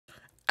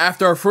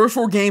After our first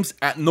 4 games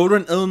at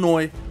Northern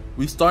Illinois,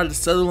 we started to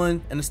settle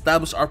in and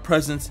establish our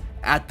presence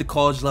at the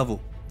college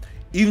level.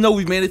 Even though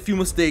we made a few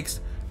mistakes,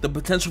 the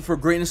potential for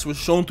greatness was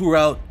shown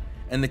throughout,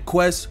 and the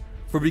quest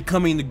for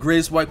becoming the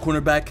greatest white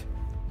cornerback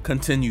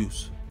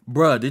continues.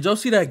 Bruh, did y'all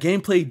see that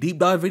gameplay deep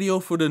dive video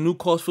for the new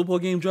college football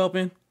game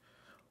dropping?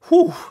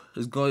 Whew,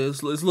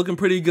 it's looking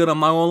pretty good, I'm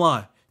not gonna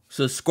lie.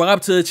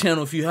 Subscribe to the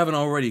channel if you haven't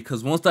already,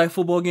 because once that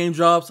football game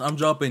drops, I'm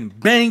dropping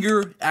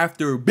banger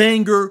after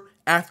banger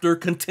after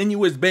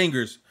continuous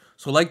bangers.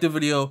 So like the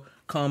video,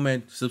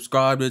 comment,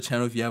 subscribe to the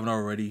channel if you haven't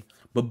already.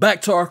 But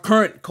back to our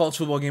current college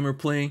football game we're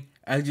playing.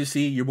 As you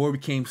see, your boy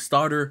became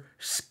starter,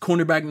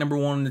 cornerback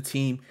 #1 on the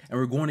team, and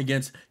we're going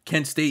against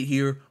Kent State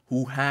here,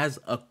 who has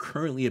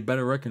currently a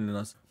better record than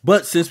us.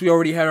 But since we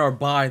already had our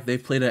bye, they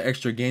played an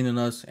extra game than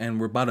us, and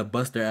we're about to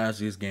bust their ass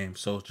this game.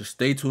 So just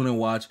stay tuned and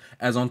watch.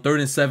 As on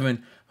 3rd and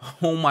 7,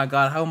 oh my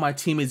God, how my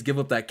teammates give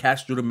up that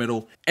catch through the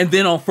middle. And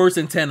then on 1st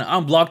and 10,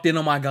 I'm locked in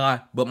on my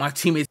guy, but my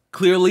teammates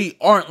clearly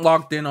aren't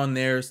locked in on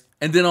theirs.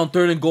 And then on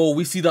 3rd and goal,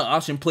 we see the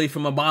option play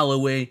from a mile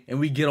away, and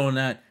we get on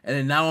that. And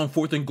then now on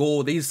 4th and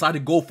goal, they decide to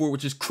go for it,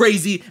 which is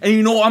crazy. And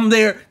you know I'm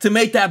there to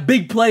make that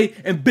big play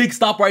and big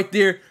stop right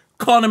there.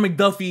 Connor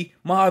McDuffie,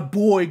 my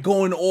boy,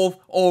 going off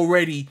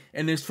already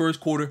in this first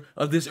quarter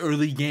of this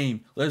early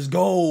game. Let's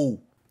go.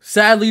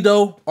 Sadly,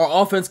 though,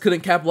 our offense couldn't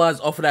capitalize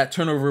off of that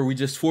turnover we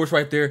just forced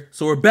right there.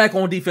 So we're back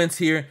on defense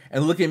here,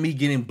 and look at me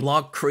getting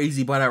blocked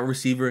crazy by that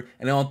receiver.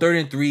 And then on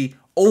 3rd and 3,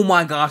 oh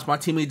my gosh, my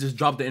teammate just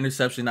dropped the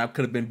interception. That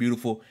could have been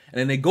beautiful.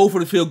 And then they go for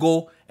the field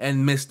goal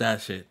and miss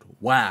that shit.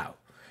 Wow.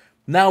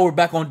 Now we're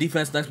back on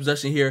defense next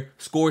possession here.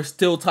 Score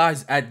still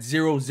ties at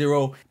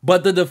 0-0.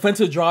 But the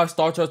defensive drive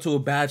starts out to a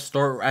bad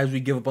start as we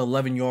give up an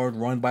 11-yard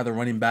run by the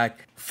running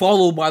back,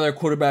 followed by their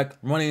quarterback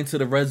running into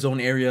the red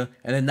zone area.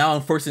 And then now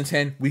on 1st and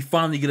 10, we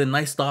finally get a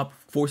nice stop,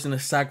 forcing a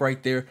sack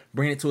right there,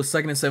 bringing it to a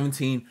 2nd and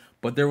 17.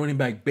 But their running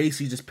back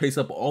basically just picks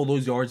up all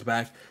those yards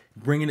back,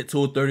 bringing it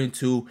to a 3rd and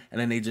 2,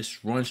 and then they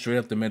just run straight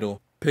up the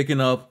middle,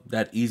 picking up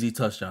that easy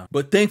touchdown.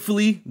 But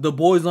thankfully, the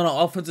boys on the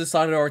offensive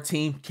side of our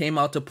team came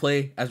out to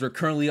play as we're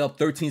currently up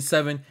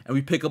 13-7, and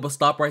we pick up a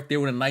stop right there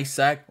with a nice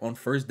sack on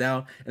 1st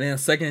down. And then on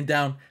 2nd and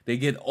down, they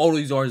get all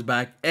these yards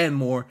back and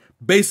more,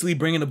 basically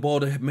bringing the ball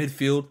to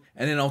midfield.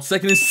 And then on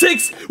 2nd and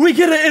 6, we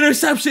get an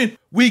interception.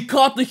 We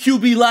caught the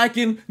QB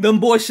lacking. Them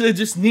boys should have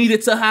just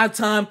needed to have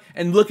time.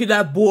 And look at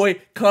that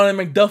boy,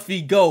 Connor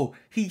McDuffie, go.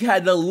 He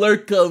had the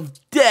lurk of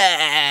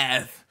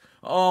death.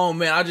 Oh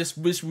man, I just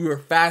wish we were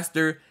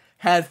faster,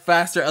 had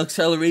faster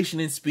acceleration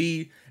and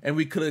speed, and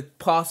we could have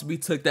possibly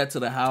took that to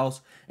the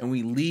house. And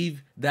we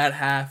leave that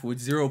half with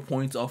 0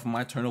 points off of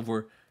my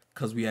turnover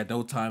because we had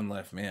no time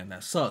left. Man,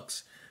 that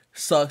sucks.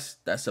 Sucks.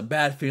 That's a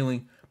bad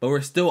feeling. But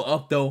we're still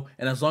up though,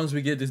 and as long as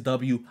we get this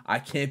W, I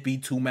can't be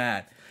too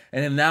mad.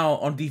 And then now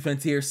on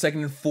defense here,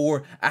 2nd and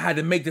 4, I had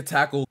to make the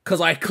tackle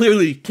because I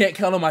clearly can't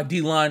count on my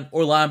D-line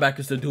or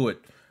linebackers to do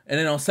it. And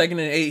then on 2nd and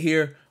 8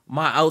 here,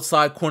 my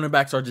outside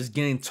cornerbacks are just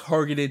getting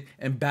targeted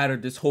and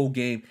battered this whole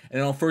game.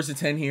 And then on 1st and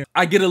 10 here,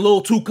 I get a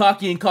little too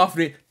cocky and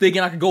confident,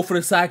 thinking I could go for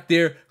the sack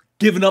there,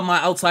 giving up my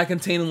outside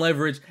containing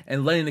leverage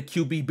and letting the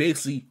QB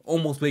basically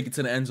almost make it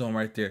to the end zone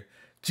right there.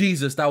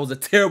 Jesus, that was a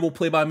terrible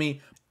play by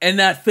me. And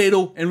that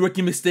fatal and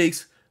rookie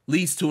mistakes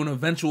leads to an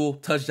eventual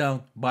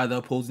touchdown by the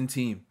opposing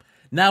team.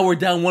 Now we're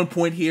down 1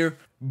 point here,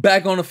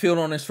 back on the field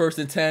on this 1st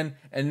and 10,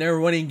 and their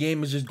running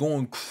game is just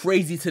going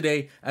crazy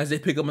today as they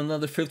pick up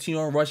another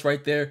 15-yard rush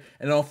right there.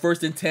 And on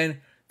 1st and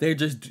 10, they're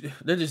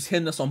just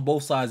hitting us on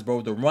both sides,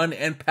 bro. The run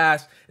and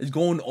pass is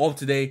going off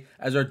today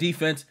as our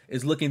defense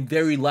is looking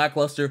very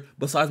lackluster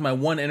besides my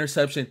 1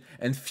 interception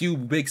and few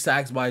big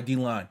sacks by a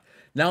D-line.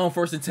 Now on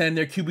 1st and 10,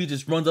 their QB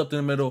just runs up to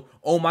the middle.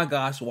 Oh my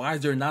gosh, why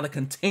is there not a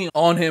contain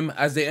on him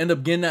as they end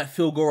up getting that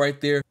field goal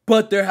right there?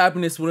 But their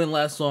happiness wouldn't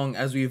last long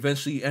as we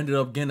eventually ended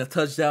up getting a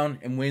touchdown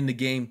and winning the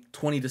game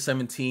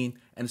 20-17.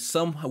 And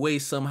some way,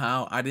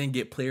 somehow, I didn't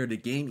get player of the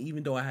game,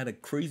 even though I had a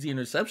crazy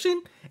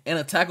interception and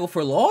a tackle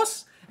for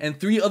loss and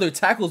 3 other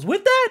tackles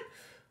with that.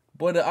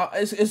 But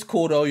it's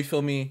cool though, you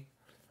feel me?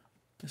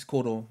 It's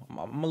cool though.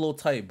 I'm a little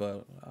tight,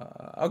 but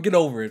I'll get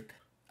over it.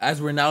 As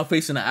we're now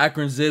facing the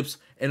Akron Zips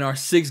in our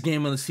 6th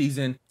game of the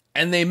season,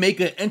 and they make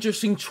an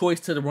interesting choice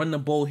to run the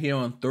ball here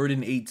on 3rd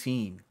and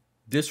 18.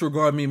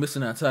 Disregard me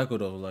missing that tackle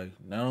though, like,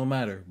 that don't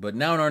matter. But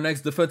now in our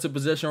next defensive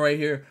possession right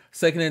here,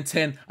 2nd and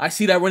 10, I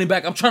see that running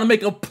back, I'm trying to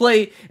make a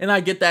play, and I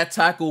get that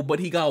tackle, but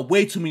he got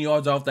way too many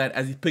yards off that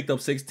as he picked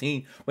up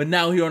 16. But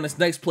now here on this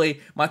next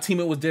play, my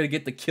teammate was there to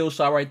get the kill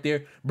shot right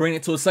there, bring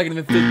it to a 2nd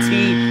and 15,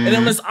 and then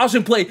on this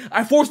option play,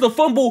 I forced the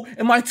fumble,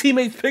 and my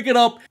teammates pick it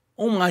up.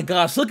 Oh my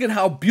gosh, look at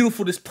how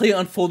beautiful this play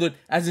unfolded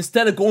as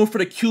instead of going for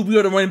the QB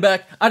or the running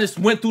back, I just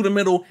went through the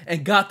middle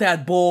and got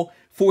that ball,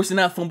 forcing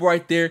that fumble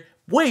right there.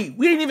 Wait,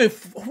 we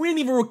didn't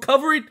even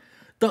recover it.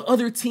 The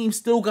other team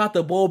still got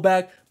the ball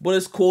back, but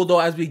it's cool though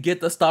as we get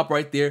the stop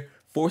right there,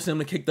 forcing them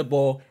to kick the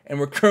ball, and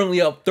we're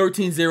currently up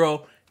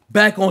 13-0.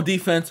 Back on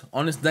defense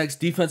on this next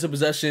defensive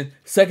possession,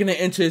 2nd and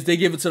inches, they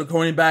give it to the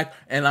cornerback,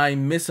 and I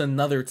miss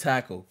another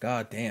tackle.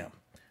 God damn,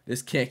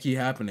 this can't keep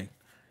happening.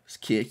 This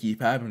can't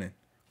keep happening.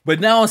 But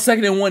now on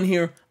 2nd and 1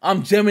 here,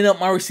 I'm jamming up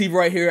my receiver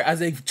right here as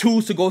they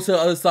choose to go to the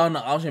other side on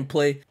the option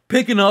play,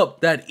 picking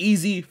up that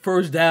easy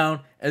first down.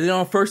 And then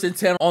on 1st and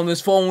 10 on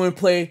this following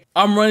play,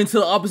 I'm running to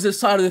the opposite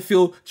side of the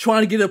field,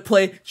 trying to get a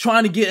play,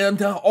 trying to get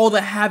into all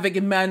the havoc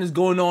and madness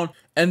going on.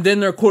 And then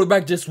their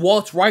quarterback just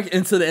walks right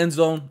into the end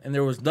zone, and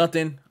there was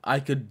nothing I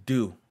could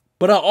do.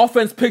 But our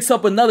offense picks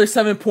up another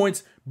 7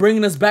 points,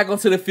 bringing us back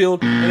onto the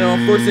field. And then on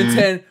 1st and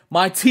 10,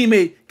 my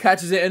teammate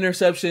catches an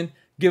interception,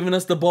 giving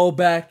us the ball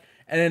back.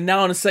 And then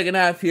now in the second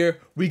half here,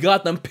 we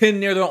got them pinned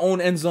near their own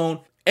end zone.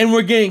 And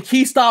we're getting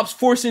key stops,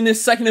 forcing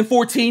this 2nd and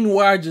 14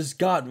 where I just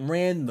got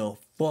ran the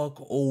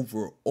fuck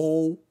over.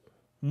 Oh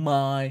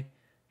my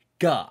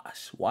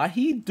gosh. Why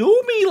he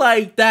do me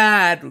like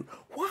that?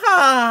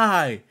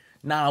 Why?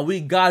 Nah, we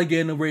gotta get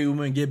in the weight room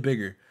and get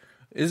bigger.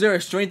 Is there a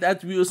strength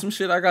attribute or some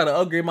shit? I gotta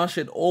upgrade my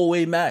shit all the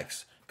way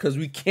max. Because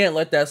we can't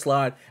let that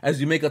slide as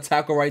you make a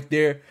tackle right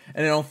there.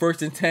 And then on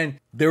 1st and 10,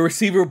 the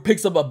receiver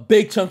picks up a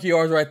big chunk of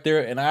yards right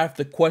there. And I have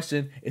to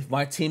question if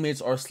my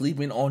teammates are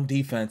sleeping on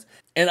defense.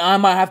 And I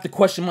might have to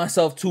question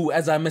myself too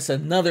as I miss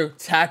another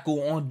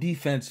tackle on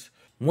defense.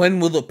 When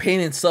will the pain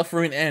and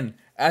suffering end?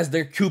 As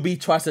their QB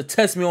tries to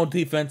test me on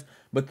defense.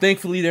 But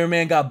thankfully their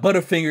man got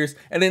butterfingers.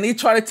 And then they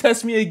try to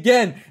test me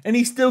again. And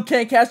he still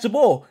can't catch the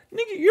ball.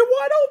 Nigga, you're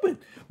wide open.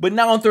 But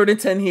now on 3rd and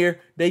 10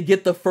 here, they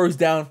get the first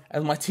down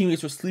as my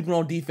teammates were sleeping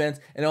on defense.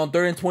 And on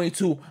 3rd and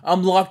 22,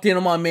 I'm locked in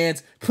on my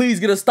mans. Please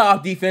get a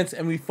stop, defense.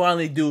 And we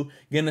finally do,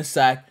 getting a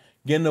sack,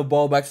 getting the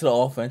ball back to the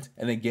offense,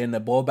 and then getting the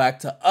ball back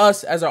to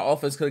us as our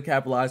offense could have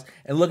capitalized.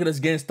 And look at us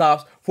getting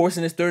stops,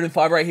 forcing this 3rd and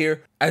 5 right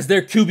here as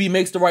their QB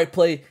makes the right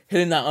play,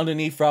 hitting that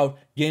underneath route,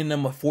 getting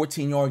them a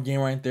 14-yard gain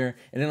right there.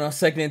 And then on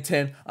 2nd and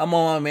 10, I'm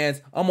on my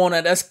mans. I'm on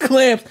that. That's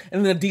clamps.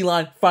 And then the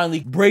D-line finally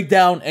break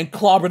down and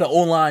clobber the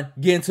O-line,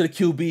 getting to the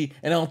QB.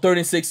 And on 3rd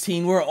and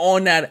 16, we're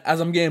on that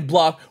as I'm getting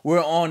blocked.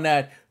 We're on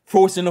that.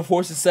 Forcing the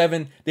 4th and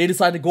 7. They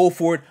decide to go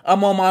for it.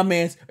 I'm on my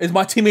mans. As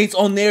my teammates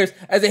on theirs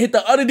as they hit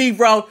the underneath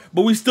route.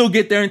 But we still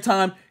get there in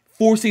time,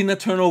 forcing the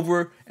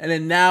turnover. And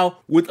then now,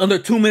 with under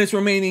 2 minutes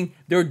remaining,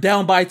 they're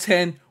down by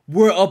 10.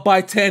 We're up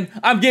by 10.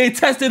 I'm getting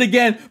tested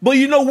again. But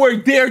you know we're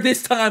there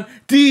this time.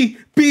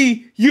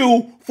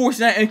 DBU.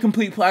 Forcing that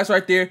incomplete pass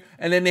right there.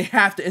 And then they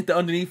have to hit the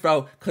underneath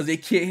route because they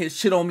can't hit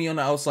shit on me on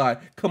the outside.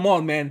 Come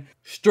on, man.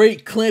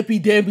 Straight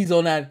clampy dampies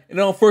on that. And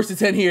then on 1st and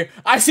 10 here,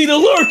 I see the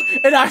lurk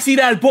and I see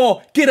that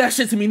ball. Get that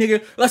shit to me,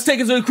 nigga. Let's take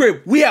it to the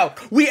crib. We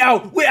out. We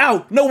out. We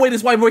out. No way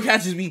this white boy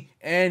catches me.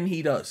 And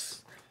he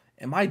does.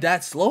 Am I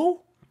that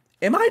slow?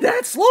 Am I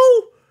that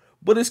slow?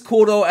 But it's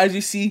cool though. As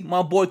you see,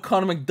 my boy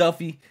Connor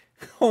McDuffie.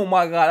 Oh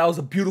my God, that was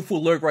a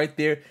beautiful lurk right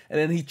there. And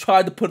then he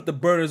tried to put the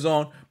burners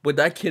on, but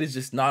that kid is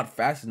just not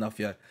fast enough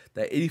yet.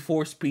 That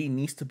 84 speed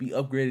needs to be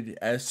upgraded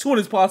as soon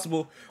as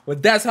possible.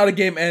 But that's how the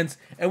game ends.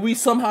 And we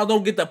somehow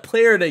don't get the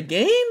player of the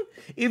game,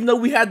 even though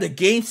we had the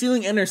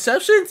game-sealing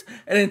interceptions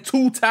and then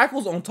 2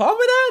 tackles on top of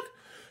that.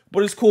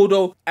 But it's cool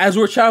though. As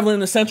we're traveling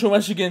to Central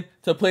Michigan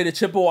to play the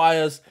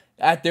Chippewas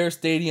at their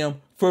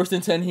stadium, 1st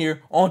and 10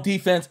 here on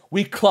defense,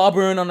 we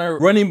clobbering on our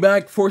running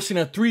back, forcing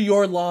a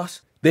 3-yard loss.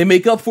 They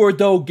make up for it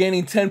though,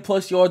 gaining 10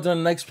 plus yards on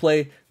the next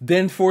play,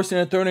 then forcing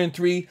a 3rd and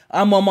 3.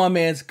 I'm on my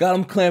mans, got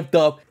him clamped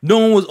up. No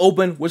one was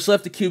open, which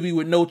left the QB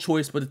with no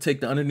choice but to take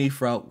the underneath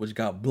route, which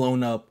got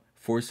blown up,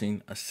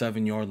 forcing a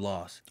 7-yard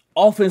loss.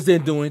 Offense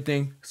didn't do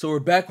anything, so we're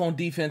back on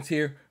defense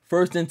here.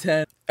 1st and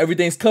 10.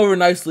 Everything's covered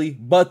nicely,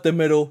 but the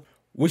middle,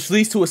 which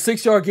leads to a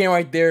 6-yard gain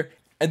right there.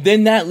 And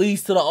then that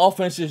leads to the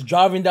offense just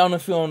driving down the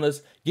field on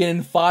us,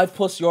 getting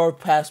 5+ yard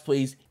pass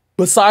plays.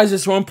 Besides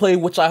this run play,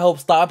 which I hope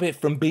stop it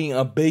from being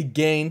a big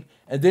gain.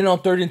 And then on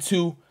 3rd and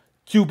 2,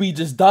 QB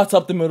just dots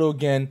up the middle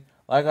again.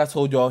 Like I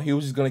told y'all, he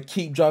was just going to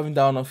keep driving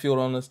down the field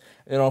on us.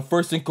 And on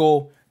 1st and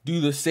goal,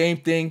 do the same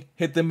thing,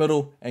 hit the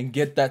middle, and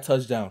get that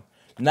touchdown.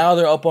 Now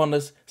they're up on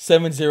us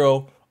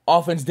 7-0.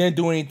 Offense didn't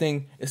do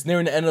anything. It's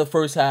nearing the end of the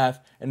first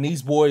half. And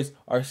these boys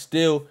are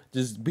still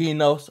just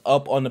beating us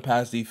up on the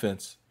pass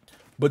defense.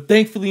 But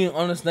thankfully,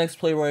 on this next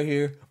play right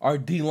here, our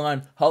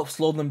D-line helped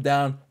slow them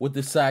down with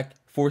the sack,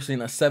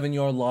 forcing a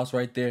 7-yard loss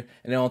right there.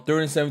 And then on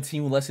 3rd and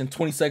 17 with less than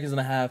 20 seconds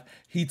and a half,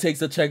 he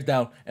takes a check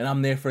down, and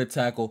I'm there for the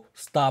tackle,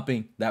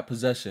 stopping that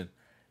possession.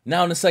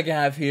 Now in the second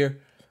half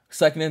here,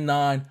 2nd and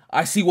 9,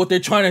 I see what they're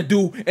trying to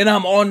do, and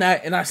I'm on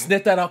that, and I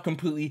sniff that out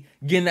completely,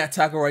 getting that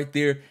tackle right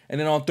there. And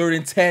then on 3rd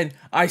and 10,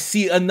 I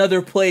see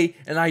another play,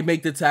 and I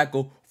make the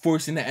tackle,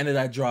 forcing the end of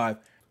that drive.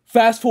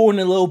 Fast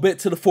forwarding a little bit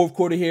to the 4th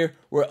quarter here,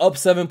 we're up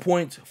 7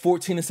 points,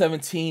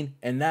 14-17,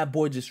 and that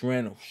boy just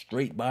ran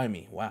straight by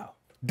me. Wow.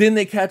 Then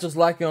they catch us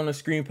lacking on the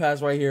screen pass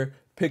right here,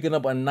 picking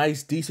up a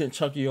nice, decent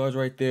chunk of yards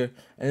right there.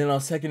 And then on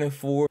 2nd and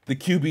 4, the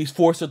QB's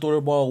forced to throw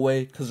the ball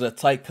away because of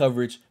the tight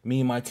coverage me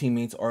and my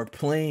teammates are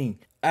playing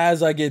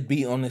as I get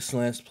beat on this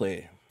slants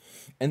play.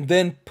 And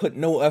then put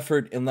no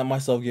effort and let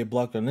myself get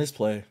blocked on this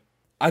play.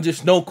 I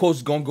just know coach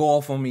is going to go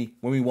off on me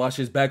when we watch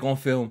this back on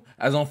film.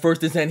 As on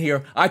 1st and 10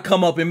 here, I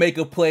come up and make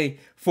a play,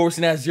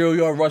 forcing that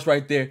 0-yard rush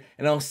right there.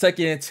 And on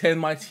 2nd and 10,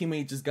 my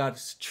teammate just got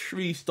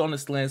treached on the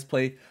slants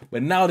play.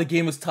 But now the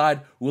game is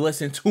tied with less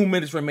than 2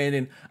 minutes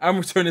remaining. I'm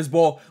returning this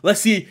ball.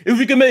 Let's see if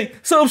we can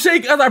make some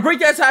shake as I break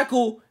that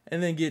tackle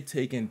and then get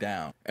taken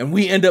down. And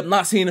we end up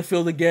not seeing the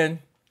field again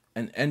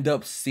and end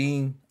up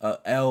seeing a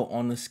L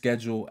on the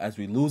schedule as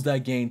we lose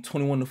that game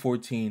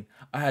 21-14.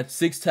 I had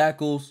 6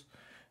 tackles,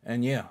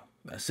 and yeah,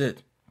 that's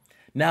it.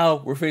 Now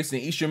we're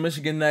facing Eastern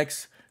Michigan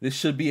next. This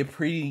should be a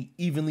pretty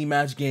evenly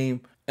matched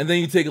game. And then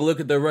you take a look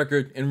at their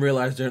record and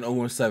realize they're an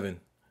 0-7.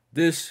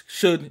 This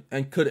should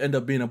and could end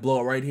up being a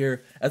blowout right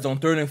here. As on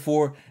 3rd and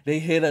 4, they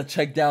hit a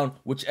check down,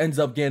 which ends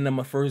up getting them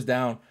a 1st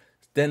down.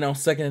 Then on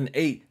 2nd and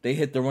 8, they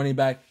hit the running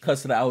back,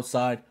 cuts to the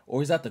outside.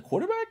 Or is that the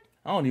quarterback?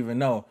 I don't even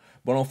know.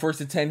 But on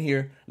 1st and 10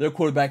 here, their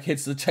quarterback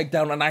hits the check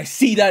down, and I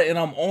see that, and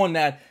I'm on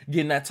that,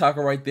 getting that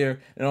tackle right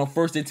there. And on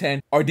 1st and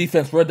 10, our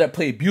defense read that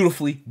play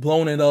beautifully,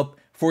 blowing it up,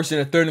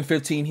 forcing a 3rd and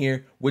 15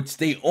 here, which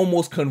they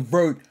almost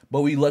convert, but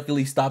we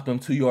luckily stopped them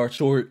 2 yards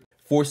short,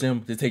 forcing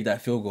them to take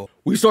that field goal.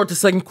 We start the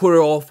 2nd quarter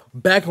off,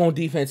 back on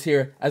defense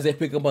here, as they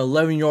pick up an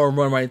 11-yard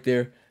run right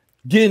there,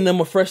 getting them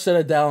a fresh set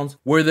of downs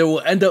where they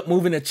will end up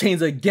moving the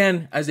chains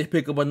again as they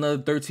pick up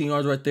another 13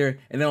 yards right there.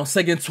 And then on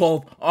 2nd and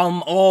 12,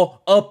 I'm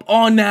all up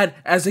on that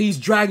as he's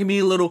dragging me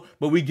a little,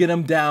 but we get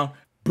him down,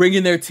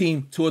 bringing their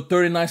team to a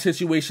 3rd and 9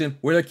 situation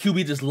where their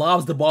QB just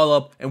lobs the ball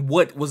up and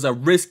what was a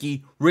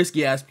risky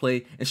ass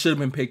play and should have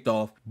been picked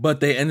off.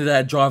 But they ended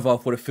that drive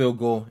off with a field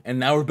goal. And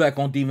now we're back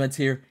on defense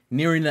here,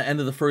 nearing the end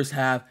of the 1st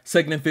half,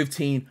 2nd and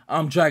 15.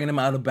 I'm dragging them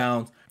out of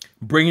bounds,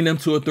 bringing them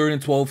to a 3rd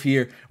and 12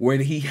 here where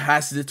he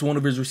passes it to one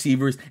of his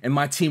receivers, and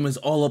my team is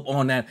all up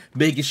on that,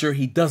 making sure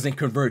he doesn't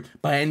convert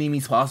by any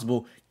means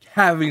possible,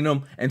 having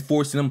them and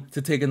forcing them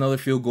to take another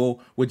field goal,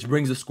 which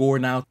brings the score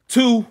now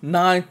to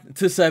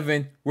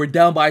 9-7. We're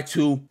down by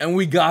 2, and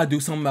we gotta do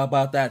something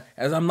about that,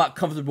 as I'm not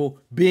comfortable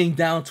being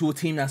down to a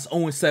team that's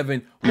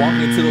 0-7,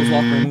 walking into those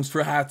locker rooms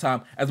for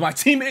halftime, as my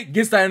teammate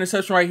gets that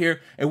interception right here,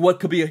 and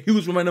what could be a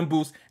huge momentum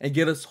boost and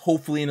get us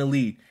hopefully in the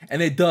lead.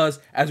 And it does,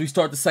 as we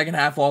start the 2nd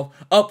half off,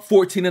 up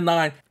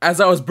 14-9,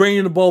 as I was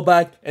bringing the ball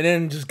back, and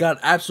then just got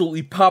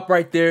absolutely popped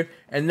right there.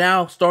 And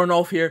now, starting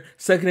off here,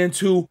 2nd and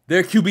 2,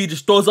 their QB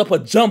just throws up a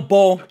jump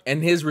ball,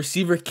 and his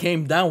receiver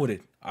came down with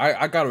it.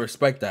 I gotta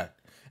respect that.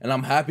 And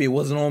I'm happy it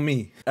wasn't on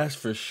me. That's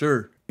for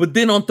sure. But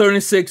then on 3rd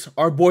and 6,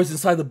 our boys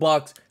inside the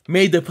box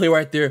made the play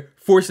right there,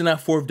 forcing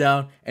that 4th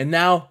down. And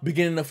now,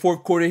 beginning the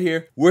 4th quarter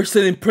here, we're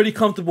sitting pretty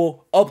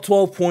comfortable, up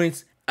 12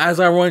 points, as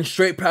I run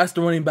straight past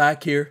the running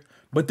back here.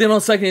 But then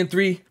on 2nd and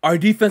 3, our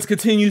defense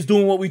continues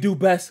doing what we do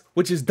best,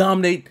 which is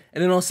dominate.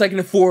 And then on 2nd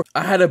and 4,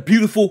 I had a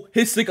beautiful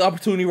hit stick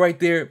opportunity right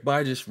there, but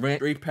I just ran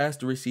straight past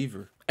the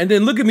receiver. And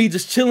then look at me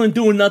just chilling,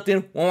 doing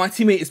nothing, while my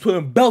teammate is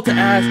putting belt to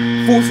ass,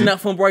 forcing that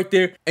fumble right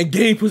there, and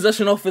getting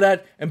possession off of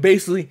that, and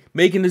basically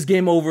making this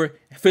game over,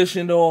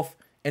 finishing it off,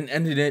 and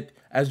ending it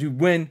as we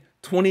win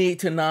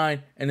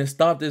 28-9, and then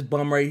stop this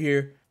bum right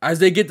here. As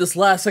they get this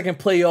last second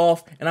play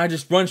off, and I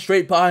just run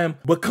straight by him,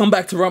 but come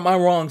back to right my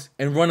wrongs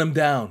and run him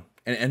down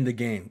and end the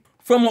game.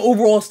 From an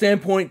overall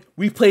standpoint,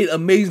 we played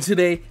amazing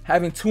today,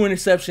 having 2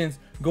 interceptions,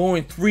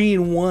 going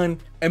 3-1,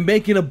 and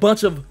making a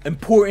bunch of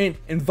important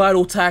and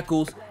vital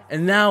tackles.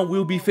 And now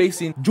we'll be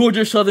facing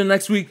Georgia Southern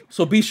next week,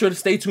 so be sure to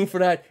stay tuned for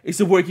that. It's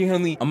your boy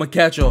Kinghinley. I'm gonna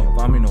catch y'all.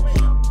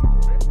 Vaminos.